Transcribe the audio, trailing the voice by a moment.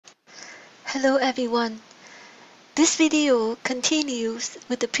Hello everyone. This video continues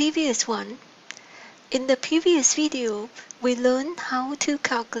with the previous one. In the previous video, we learned how to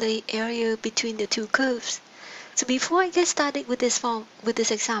calculate area between the two curves. So before I get started with this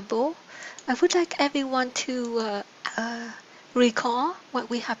example, I would like everyone to recall what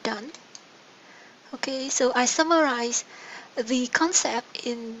we have done. Okay, so I summarize the concept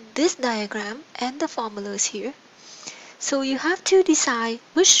in this diagram and the formulas here. So you have to decide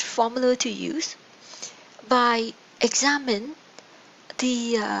which formula to use by examine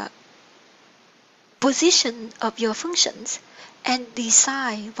the position of your functions and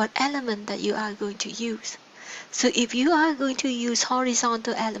decide what element that you are going to use. So if you are going to use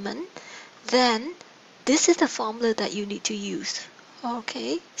horizontal element, then this is the formula that you need to use.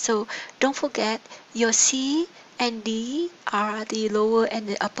 Okay, so don't forget your C and D are the lower and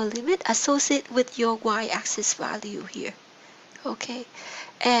the upper limit associated with your y-axis value here. Okay,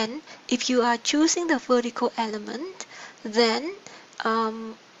 and if you are choosing the vertical element, then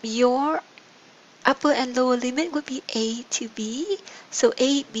your upper and lower limit would be A to B. So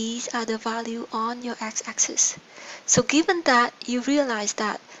A, B's are the value on your x-axis. So given that, you realize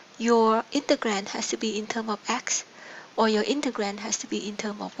that your integrand has to be in terms of x, or your integrand has to be in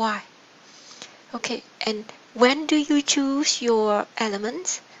terms of y. Okay, and when do you choose your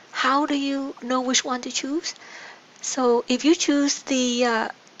elements? How do you know which one to choose? So if you choose the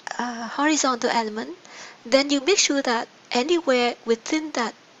horizontal element, then you make sure that anywhere within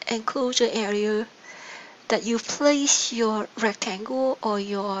that enclosure area that you place your rectangle or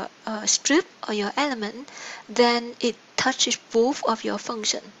your strip or your element, then it touches both of your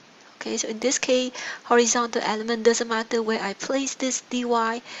function. Okay, so in this case, horizontal element doesn't matter where I place this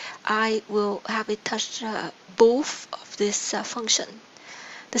dy, I will have it touch both of this function.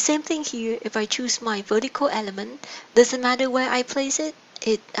 The same thing here, if I choose my vertical element, doesn't matter where I place it,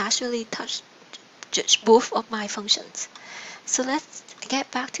 it actually touches both of my functions. So let's get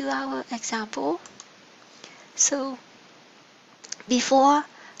back to our example. So before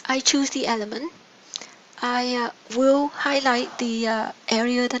I choose the element, I will highlight the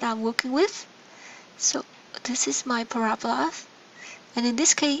area that I'm working with. So this is my parabola, and in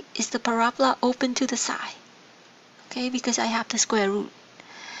this case, it's the parabola open to the side, okay, because I have the square root.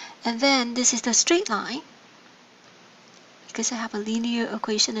 And then this is the straight line, because I have a linear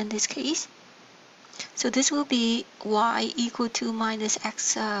equation in this case. So this will be y equal to minus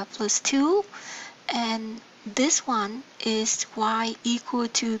x plus 2, and this one is y equal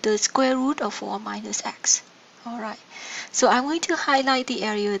to the square root of 4 minus x. Alright, so I'm going to highlight the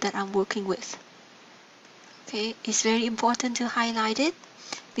area that I'm working with. Okay, it's very important to highlight it,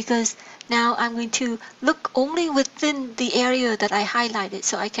 because now I'm going to look only within the area that I highlighted,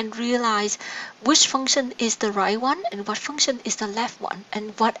 so I can realize which function is the right one and what function is the left one,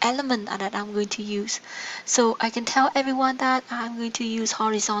 and what element that I'm going to use. So I can tell everyone that I'm going to use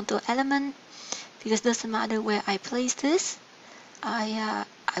horizontal element, because it doesn't matter where I place this, I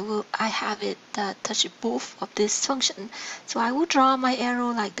have it touch both of this function. So I will draw my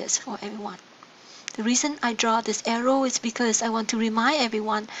arrow like this for everyone. The reason I draw this arrow is because I want to remind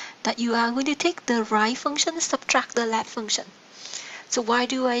everyone that you are going to take the right function and subtract the left function. So why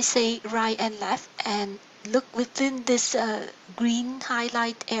do I say right and left and look within this green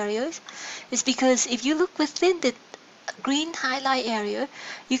highlight areas? It's because if you look within the green highlight area,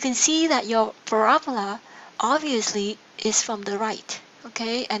 you can see that your parabola obviously is from the right,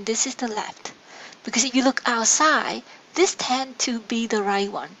 okay, and this is the left. Because if you look outside, this tends to be the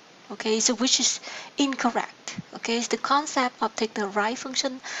right one. Okay, so which is incorrect. Okay, so the concept of take the right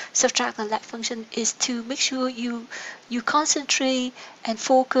function, subtract the left function is to make sure you concentrate and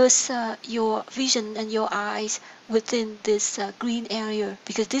focus your vision and your eyes within this green area,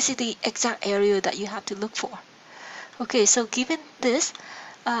 because this is the exact area that you have to look for. Okay, so given this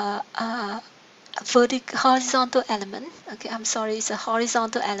horizontal element, okay, I'm sorry, it's a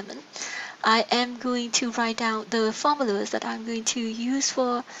horizontal element, I am going to write down the formulas that I'm going to use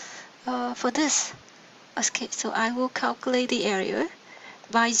for this. Okay, so I will calculate the area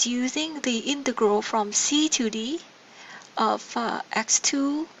by using the integral from c to d of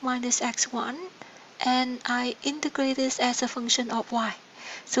x2 minus x1, and I integrate this as a function of y.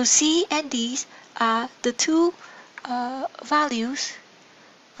 So c and d are the two values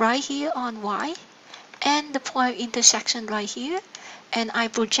right here on y, and the point of intersection right here, and I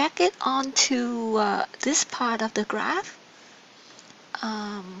project it onto this part of the graph.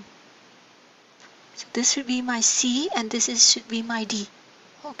 So this should be my C, and this should be my D.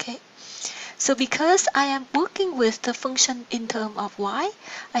 Okay, so because I am working with the function in terms of y,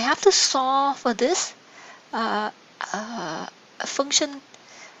 I have to solve for this function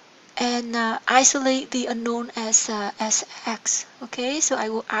and isolate the unknown as x. Okay, so I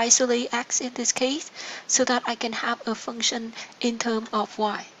will isolate x in this case so that I can have a function in terms of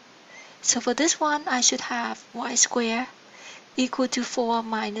y. So for this one, I should have y squared equal to 4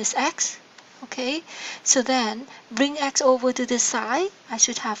 minus x. Okay, so then bring x over to this side. I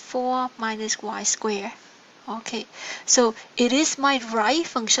should have 4 minus y squared. Okay, so it is my right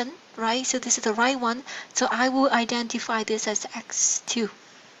function, right? So this is the right one. So I will identify this as x2.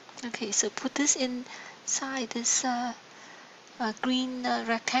 Okay, so put this inside this green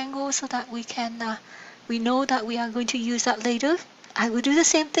rectangle so that we know that we are going to use that later. I will do the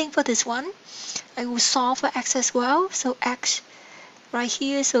same thing for this one. I will solve for x as well. So x right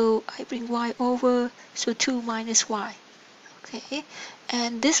here, so I bring y over, so 2 minus y. Okay,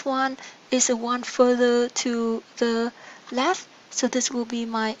 and this one is a one further to the left, so this will be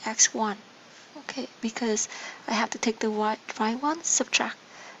my x1. Okay, because I have to take the right one, subtract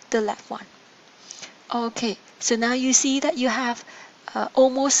the left one. Okay, so now you see that you have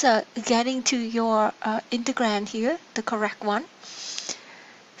almost getting to your integrand here, the correct one.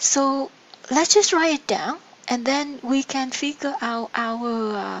 So let's just write it down, and then we can figure out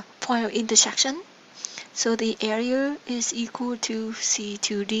our point of intersection. So the area is equal to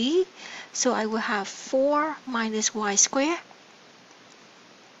C2D. So I will have 4 minus y squared,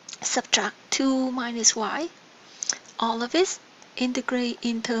 subtract 2 minus y, all of it, integrate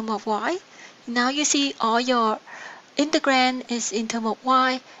in terms of y. Now you see all your integrand is in terms of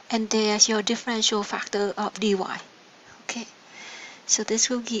y, and there's your differential factor of dy. Okay, so this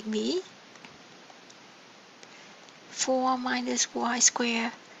will give me 4 minus y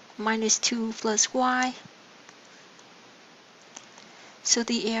squared minus 2 plus y. So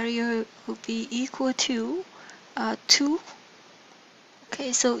the area will be equal to 2.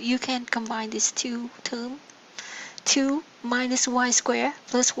 Okay, so you can combine these two terms. 2 minus y squared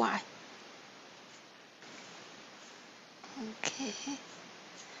plus y. Okay,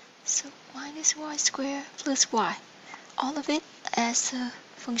 so minus y squared plus y. All of it as a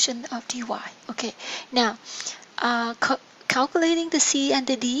function of dy. Okay, now calculating the c and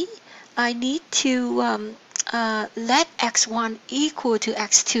the d, I need to let x1 equal to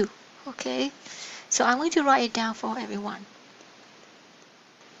x2. Okay, so I'm going to write it down for everyone.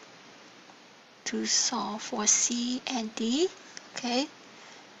 To solve for c and d, okay,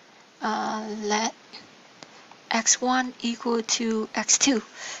 let x1 equal to x2,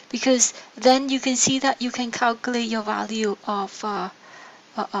 because then you can see that you can calculate your value of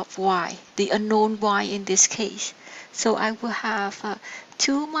y, the unknown y in this case. So I will have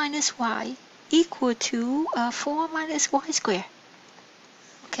 2 minus y equal to 4 minus y squared.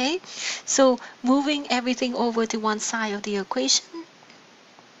 Okay, so moving everything over to one side of the equation,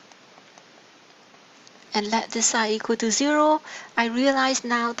 and let this side equal to 0. I realize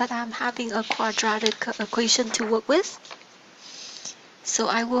now that I'm having a quadratic equation to work with. So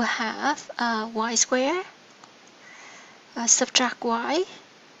I will have y squared, subtract y,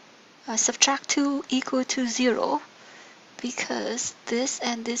 subtract 2 equal to 0, because this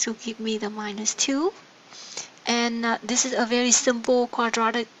and this will give me the minus 2. And this is a very simple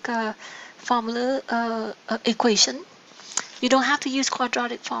quadratic formula equation. You don't have to use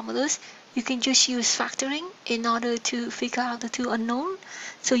quadratic formulas. You can just use factoring in order to figure out the two unknown.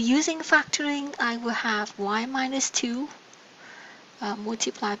 So using factoring, I will have y minus 2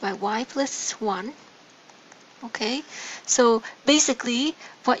 multiplied by y plus 1. Okay, so basically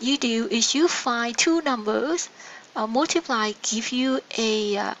what you do is you find two numbers, multiply give you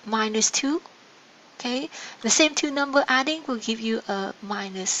a minus 2. Okay, the same two number adding will give you a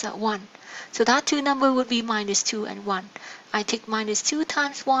minus 1. So that two number would be minus 2 and 1. I take minus 2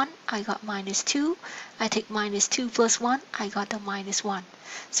 times 1, I got minus 2. I take minus 2 plus 1, I got the minus 1.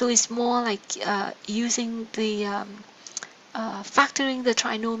 So it's more like using the factoring the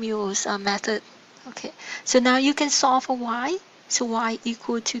trinomials method. Okay, so now you can solve for y. So y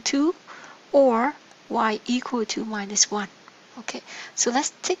equal to 2 or y equal to minus 1. Okay, so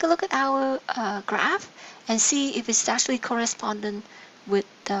let's take a look at our graph and see if it's actually correspondent with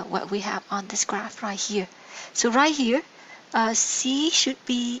what we have on this graph right here. So right here, c should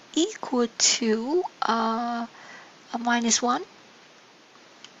be equal to a minus 1.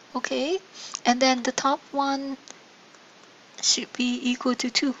 Okay, and then the top one should be equal to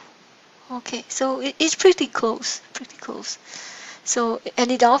 2. Okay, so it's pretty close, So,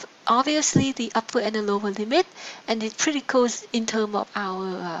 and it obviously the upper and the lower limit, and it's pretty close in terms of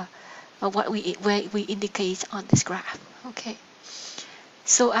our where we indicate on this graph. Okay,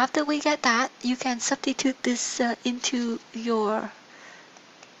 so after we get that, you can substitute this into your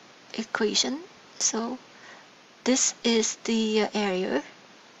equation. So this is the area,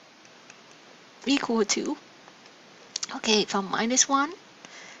 equal to, okay, from -1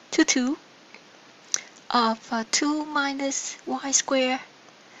 to 2 of 2 minus y squared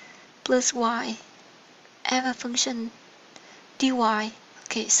plus y f a function dy.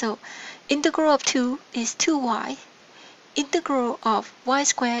 Okay, so integral of 2 is 2y. Integral of y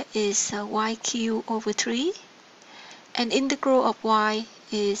squared is y cubed over 3. And integral of y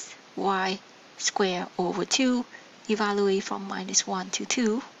is y squared over 2. Evaluate from -1 to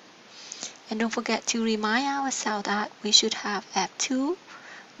 2. And don't forget to remind ourselves that we should have f2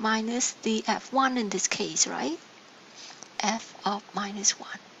 minus the f1 in this case, right? F of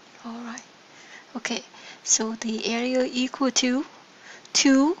 -1. Alright. Okay, so the area equal to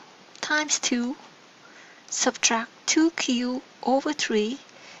 2 times 2 subtract 2 cubed over 3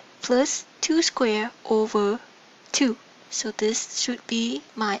 plus 2 squared over 2. So this should be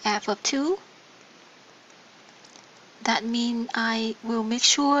my f of 2. That means I will make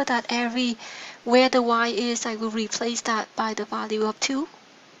sure that where the y is, I will replace that by the value of 2.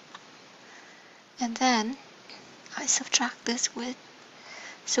 And then I subtract this with,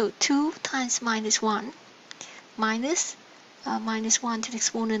 so 2 times -1 minus -1 to the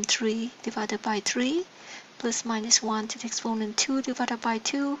exponent 3 divided by 3 plus -1 to the exponent 2 divided by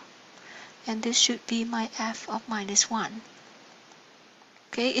 2. And this should be my f of -1.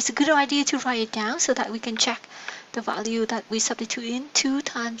 Okay, it's a good idea to write it down so that we can check the value that we substitute in. 2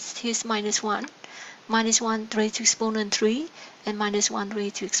 times his -1, -1 raised to exponent 3, and -1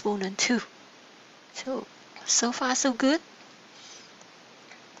 raised to exponent 2. So far so good.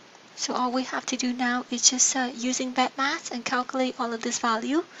 So all we have to do now is just using bad math and calculate all of this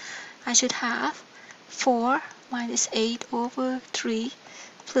value. I should have 4 minus 8 over 3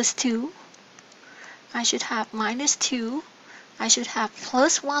 plus 2. I should have -2. I should have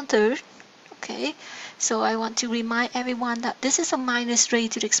plus 1/3. Okay, so I want to remind everyone that this is a minus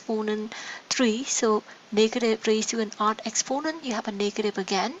raised to the exponent 3. So negative raised to an odd exponent, you have a negative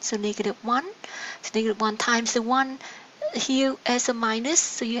again. So -1. So -1 times the 1 here as a minus,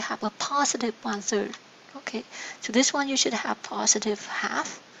 so you have a positive 1/3. Okay, so this one you should have positive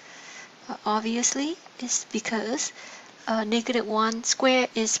half. Obviously, it's because -1 squared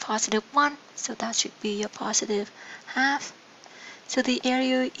is positive 1, so that should be a positive half. So the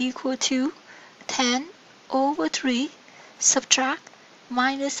area equal to 10 over 3 subtract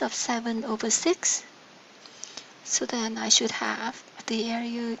minus of 7 over 6. So then I should have the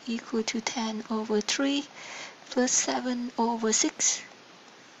area equal to 10 over 3 plus 7 over 6.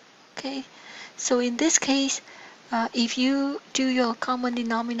 Okay, so in this case, if you do your common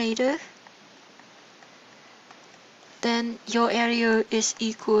denominator, then your area is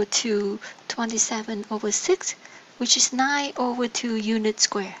equal to 27 over 6, which is 9 over 2 units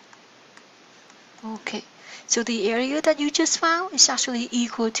square. Okay, so the area that you just found is actually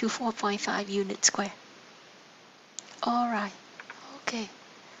equal to 4.5 units square. Alright, okay.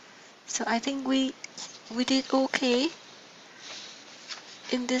 So I think we did okay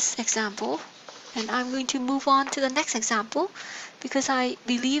in this example. And I'm going to move on to the next example because I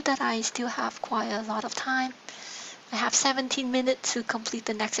believe that I still have quite a lot of time. I have 17 minutes to complete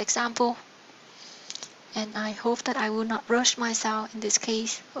the next example. And I hope that I will not rush myself in this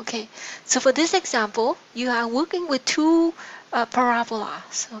case. Okay, so for this example, you are working with two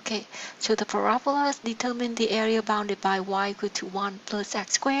parabolas. Okay, so the parabolas determine the area bounded by y equal to 1 plus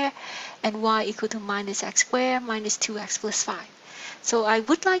x squared and y equal to minus x squared minus 2x plus 5. So I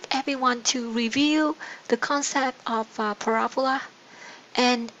would like everyone to review the concept of parabola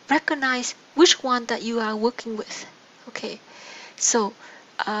and recognize which one that you are working with. Okay, so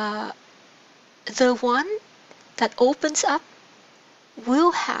the one that opens up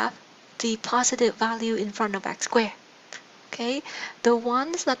will have the positive value in front of x squared. Okay, the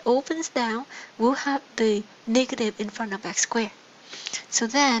ones that opens down will have the negative in front of x squared. So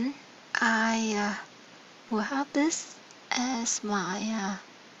then I will have this as my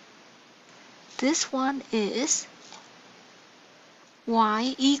this one is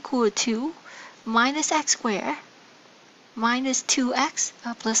y equal to minus x squared minus 2x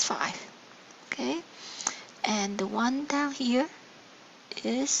plus 5. Okay, and the one down here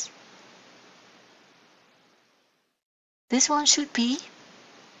is, this one should be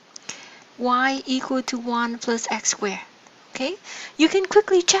y equal to 1 plus x squared. Okay, you can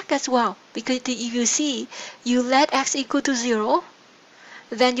quickly check as well, because if you see you let x equal to 0,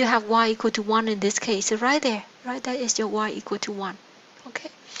 then you have y equal to 1 in this case. So right there is your y equal to 1.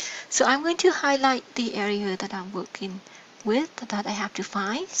 Okay, so I'm going to highlight the area that I'm working with, that I have to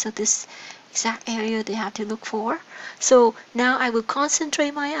find. So this exact area they have to look for. So now I will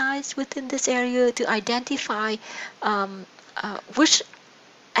concentrate my eyes within this area to identify which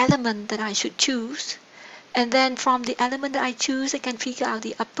element that I should choose. And then from the element that I choose, I can figure out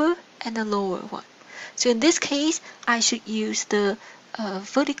the upper and the lower one. So in this case, I should use the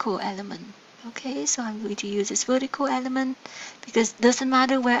vertical element. Okay, so I'm going to use this vertical element because it doesn't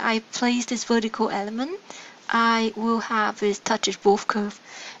matter where I place this vertical element, I will have it touches both curves.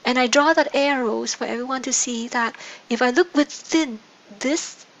 And I draw that arrows for everyone to see that if I look within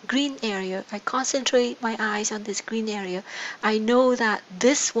this green area, I concentrate my eyes on this green area, I know that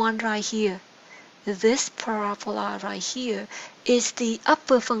this one right here, this parabola right here, is the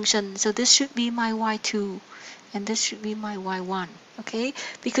upper function. So this should be my y2 and this should be my y1. Okay,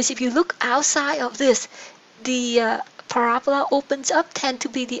 because if you look outside of this, the parabola opens up tend to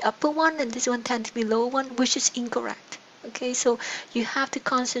be the upper one and this one tend to be lower one, which is incorrect. Okay, so you have to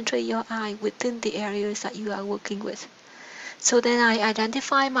concentrate your eye within the areas that you are working with. So then I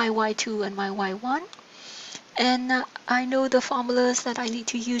identify my y2 and my y1, and I know the formulas that I need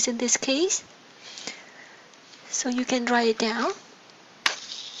to use in this case. So you can write it down.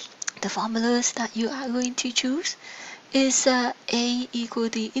 The formulas that you are going to choose is a equal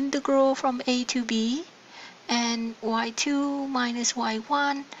the integral from a to b and y2 minus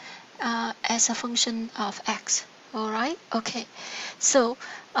y1 as a function of x. Alright, okay. So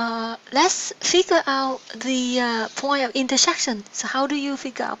let's figure out the point of intersection. So how do you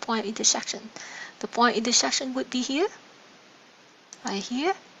figure out point of intersection? The point of intersection would be here, right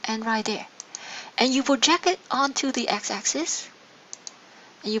here, and right there. And you project it onto the x-axis.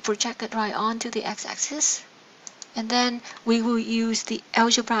 And you project it right onto the x-axis. And then we will use the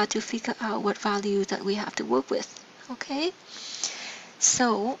algebra to figure out what value that we have to work with. Okay?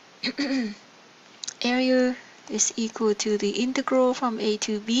 So area is equal to the integral from a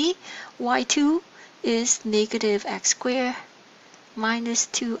to b. y2 is negative x squared minus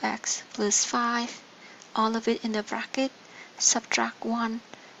 2x plus 5, all of it in the bracket, subtract 1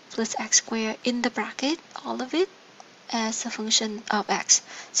 plus x squared in the bracket, all of it as a function of x.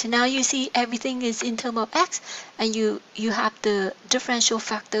 So now you see everything is in terms of x, and you have the differential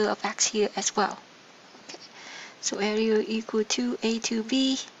factor of x here as well. Okay. So area equal to a to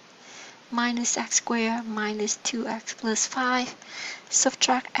b minus x squared minus 2x plus 5,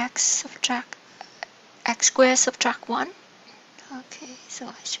 subtract x, subtract x squared, subtract 1. Okay, so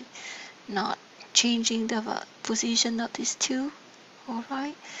I should not changing the position of these two.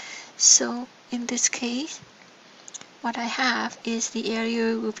 Alright, so in this case, what I have is the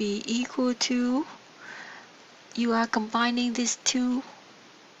area will be equal to, you are combining these two,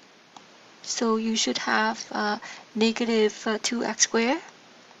 so you should have negative 2x squared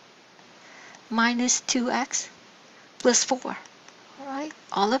minus 2x plus 4. Alright,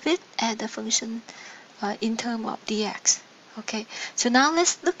 all of it at the function in terms of dx. Okay, so now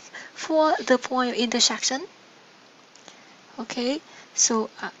let's look for the point of intersection. Okay, so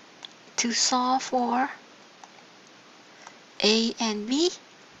to solve for a and b,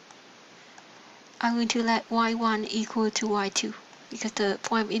 I'm going to let y1 equal to y2 because the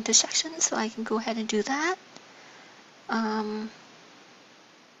point of intersection, so I can go ahead and do that.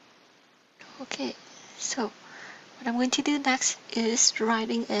 Okay, so what I'm going to do next is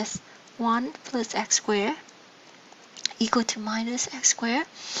writing as 1 plus x squared equal to minus x squared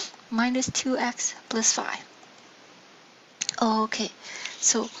minus 2x plus 5. Okay,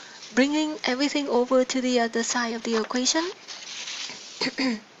 so bringing everything over to the other side of the equation.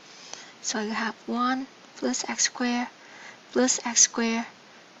 So I have 1 plus x squared plus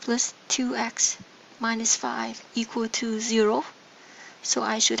 2x minus 5 equal to 0. So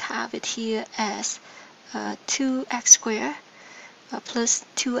I should have it here as 2x squared plus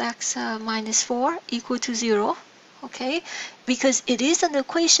 2x minus 4 equal to 0. Okay, because it is an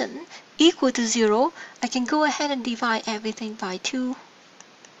equation equal to 0, I can go ahead and divide everything by 2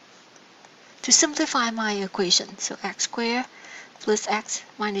 to simplify my equation. So x squared plus x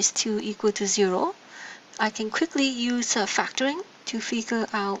minus 2 equal to 0. I can quickly use factoring to figure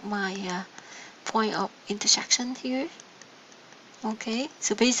out my point of intersection here. Okay,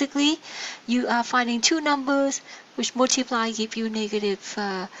 so basically you are finding two numbers which multiply give you negative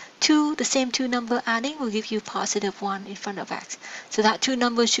 2. The same two number adding will give you positive 1 in front of x. So that two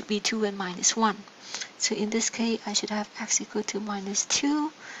numbers should be 2 and minus 1. So in this case I should have x equal to minus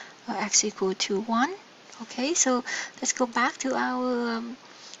 2 or x equal to 1. Okay, so let's go back to our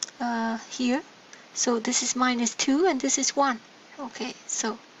here. So this is minus 2 and this is 1. Okay,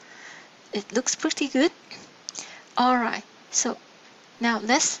 so it looks pretty good. Alright, so now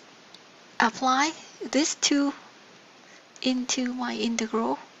let's apply this 2 into my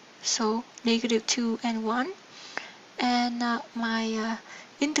integral. So negative 2 and 1. And my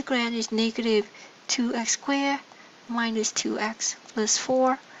integrand is negative 2x squared minus 2x plus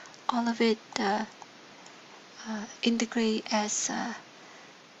 4, all of it integrate as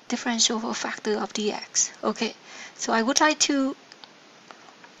differential of a factor of dx. Okay, so I would like to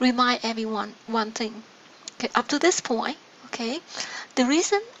remind everyone one thing. Okay, up to this point, okay, the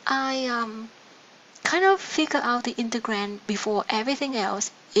reason I kind of figure out the integrand before everything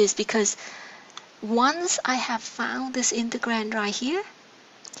else is because once I have found this integrand right here,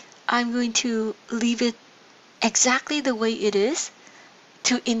 I'm going to leave it exactly the way it is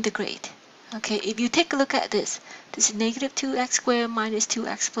to integrate. Okay, if you take a look at this is negative 2x squared minus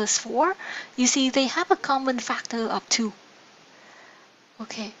 2x plus 4. You see they have a common factor of 2.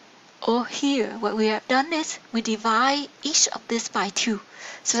 Okay, or here what we have done is we divide each of this by 2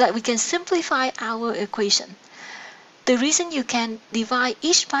 so that we can simplify our equation. The reason you can divide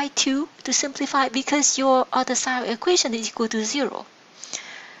each by 2 to simplify because your other side of the equation is equal to 0.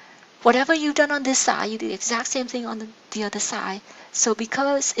 Whatever you've done on this side, you do the exact same thing on the other side. So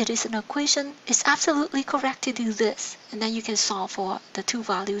because it is an equation, it's absolutely correct to do this. And then you can solve for the two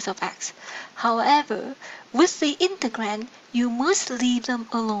values of x. However, with the integrand, you must leave them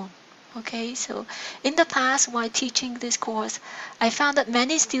alone. Okay, so in the past, while teaching this course, I found that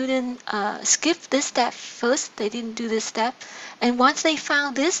many students skipped this step first. They didn't do this step. And once they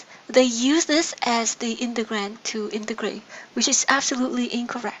found this, they use this as the integrand to integrate, which is absolutely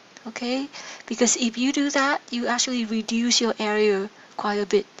incorrect. Okay, because if you do that, you actually reduce your area quite a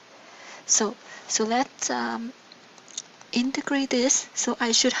bit. So let's integrate this. So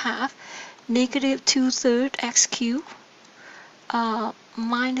I should have negative 2/3 x cubed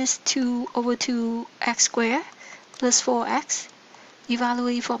minus 2 over 2 x squared plus 4x,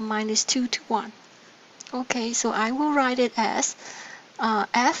 evaluate from minus 2 to 1. Okay, so I will write it as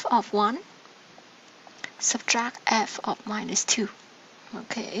f of 1 subtract f of minus 2.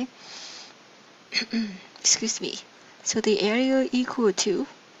 Okay, excuse me. So the area equal to,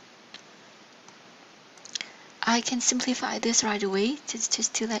 I can simplify this right away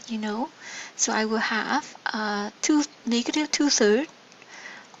just to let you know. So I will have negative 2/3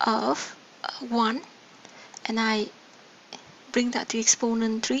 of 1, and I bring that to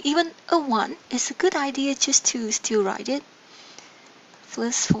exponent 3. Even a 1 is a good idea just to still write it.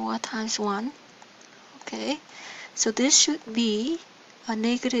 Plus 4 times 1. Okay, so this should be a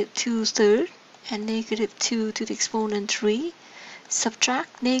negative 2/3 and negative 2 to the exponent 3.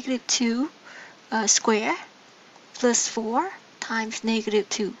 Subtract negative 2 square plus 4 times negative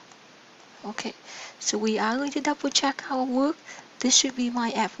 2. Okay, so we are going to double check how it works. This should be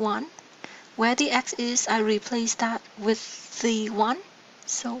my f1. Where the x is, I replace that with the 1.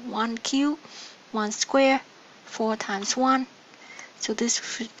 So 1 cubed, 1 square, 4 times 1. So this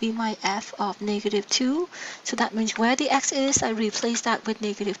should be my f of negative 2. So that means where the x is, I replace that with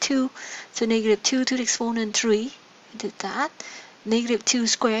negative 2. So negative 2 to the exponent 3, I did that. Negative 2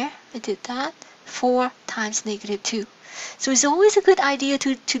 square, I did that. 4 times negative 2. So it's always a good idea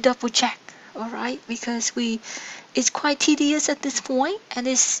to double check, alright? Because it's quite tedious at this point, and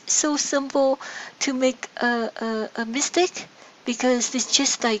it's so simple to make a mistake because it's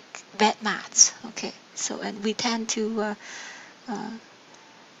just like bad maths. Okay, so and we tend to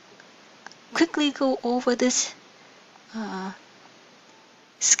quickly go over this,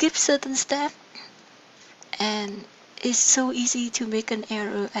 skip certain steps, and it's so easy to make an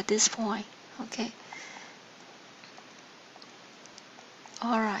error at this point. Okay.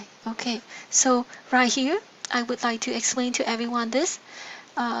 Alright, okay. So right here, I would like to explain to everyone this.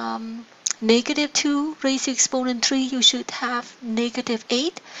 Negative 2 raised to exponent 3, you should have negative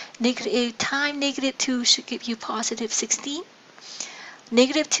 8. Negative 8 times negative 2 should give you positive 16.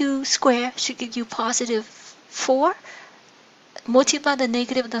 Negative 2 squared should give you positive 4. Multiply the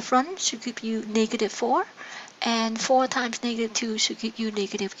negative in the front should give you negative 4. And 4 times negative 2 should give you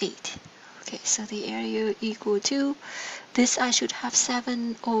negative 8. Okay, so the area equal to, this I should have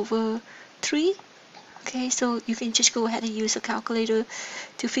 7 over 3. Okay, so you can just go ahead and use a calculator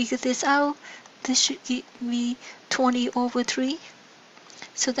to figure this out. This should give me 20 over 3.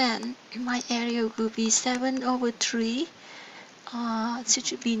 So then my area will be 7 over 3. So it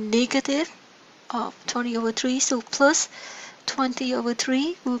should be negative of 20 over 3. So plus 20 over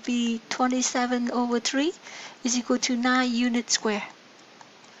 3 will be 27 over 3 is equal to 9 units square.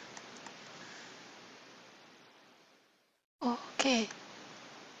 Okay.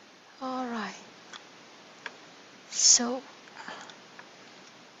 Alright. So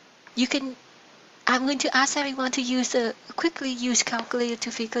you can, I'm going to ask everyone to quickly use calculator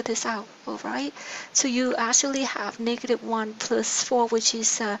to figure this out, alright? So you actually have negative 1 plus 4, which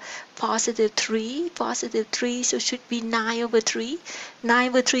is positive 3. Positive 3, so should be 9 over 3. 9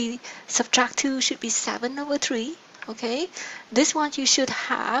 over 3 subtract 2 should be 7 over 3. Okay, this one you should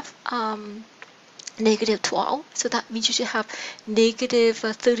have negative 12, so that means you should have negative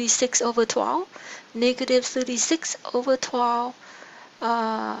 36 over 12, negative 36 over 12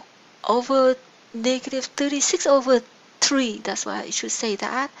 over negative 36 over 3, that's why I should say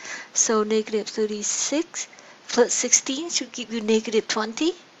that. So negative 36 plus 16 should give you negative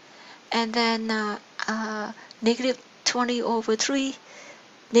 20, and then negative 20 over 3,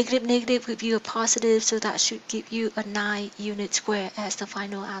 negative negative give you a positive, so that should give you a 9 unit square as the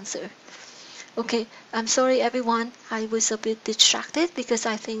final answer. Okay, I'm sorry everyone, I was a bit distracted because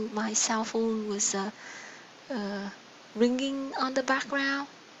I think my cell phone was ringing on the background.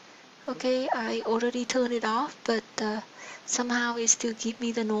 Okay, I already turned it off, but somehow it still gives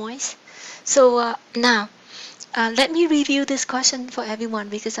me the noise. So now, let me review this question for everyone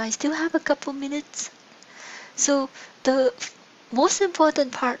because I still have a couple minutes. So the most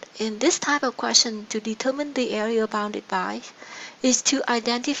important part in this type of question to determine the area bounded by is to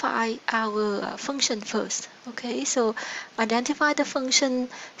identify our function first. Okay, so identify the function,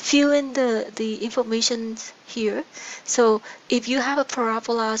 fill in the information here. So if you have a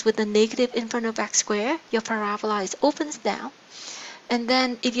parabola with a negative in front of x squared, your parabola is opens down. And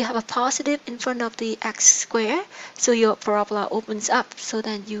then if you have a positive in front of the x squared, so your parabola opens up. So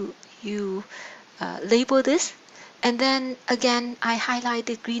then you label this. And then again, I highlight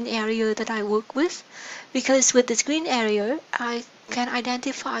the green area that I work with, because with this green area, I can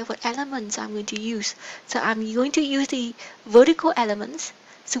identify what elements I'm going to use. So I'm going to use the vertical elements.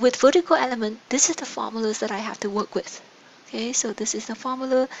 So with vertical element, this is the formulas that I have to work with. Okay, so this is the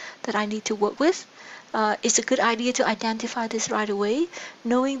formula that I need to work with. It's a good idea to identify this right away,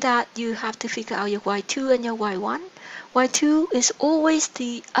 knowing that you have to figure out your y2 and your y1. y2 is always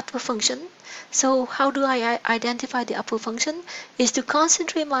the upper function. So how do I identify the upper function? Is to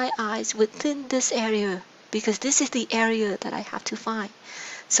concentrate my eyes within this area, because this is the area that I have to find.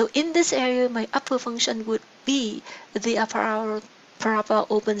 So in this area, my upper function would be the parabola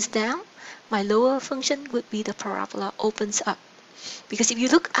opens down. My lower function would be the parabola opens up. Because if you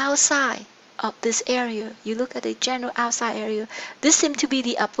look outside of this area, you look at the general outside area, this seems to be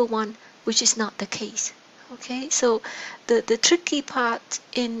the upper one, which is not the case. Okay, so the tricky part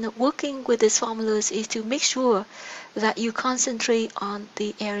in working with these formulas is to make sure that you concentrate on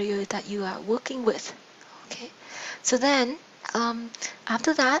the area that you are working with. Okay, so then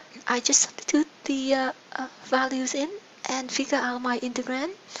after that, I just substitute the values in and figure out my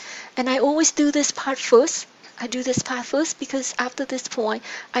integrand. And I always do this part first. I do this part first because after this point,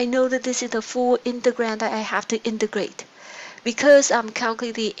 I know that this is the full integrand that I have to integrate. Because I'm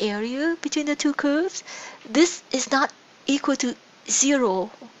calculating the area between the two curves, this is not equal to 0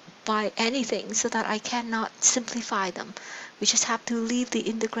 by anything, so that I cannot simplify them. We just have to leave the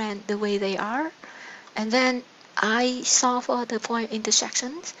integrand the way they are. And then I solve for the point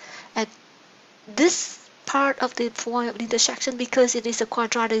intersections. At this part of the point of intersection, because it is a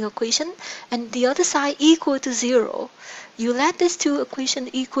quadratic equation and the other side equal to 0, you let these two equations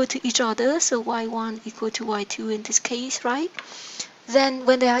equal to each other, so y1 equal to y2 in this case, right? Then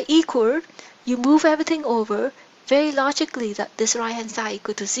when they are equal, you move everything over very logically that this right hand side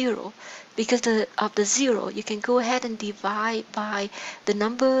equal to 0. Because of the 0, you can go ahead and divide by the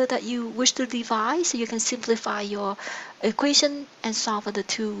number that you wish to divide, so you can simplify your equation and solve for the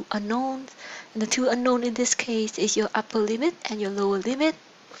two unknowns. And the two unknowns in this case is your upper limit and your lower limit.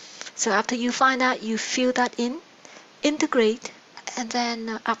 So after you find out, you fill that in, integrate, and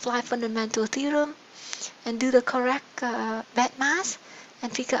then apply fundamental theorem and do the correct bed mass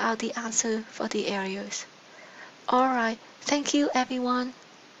and figure out the answer for the areas. Alright, thank you everyone.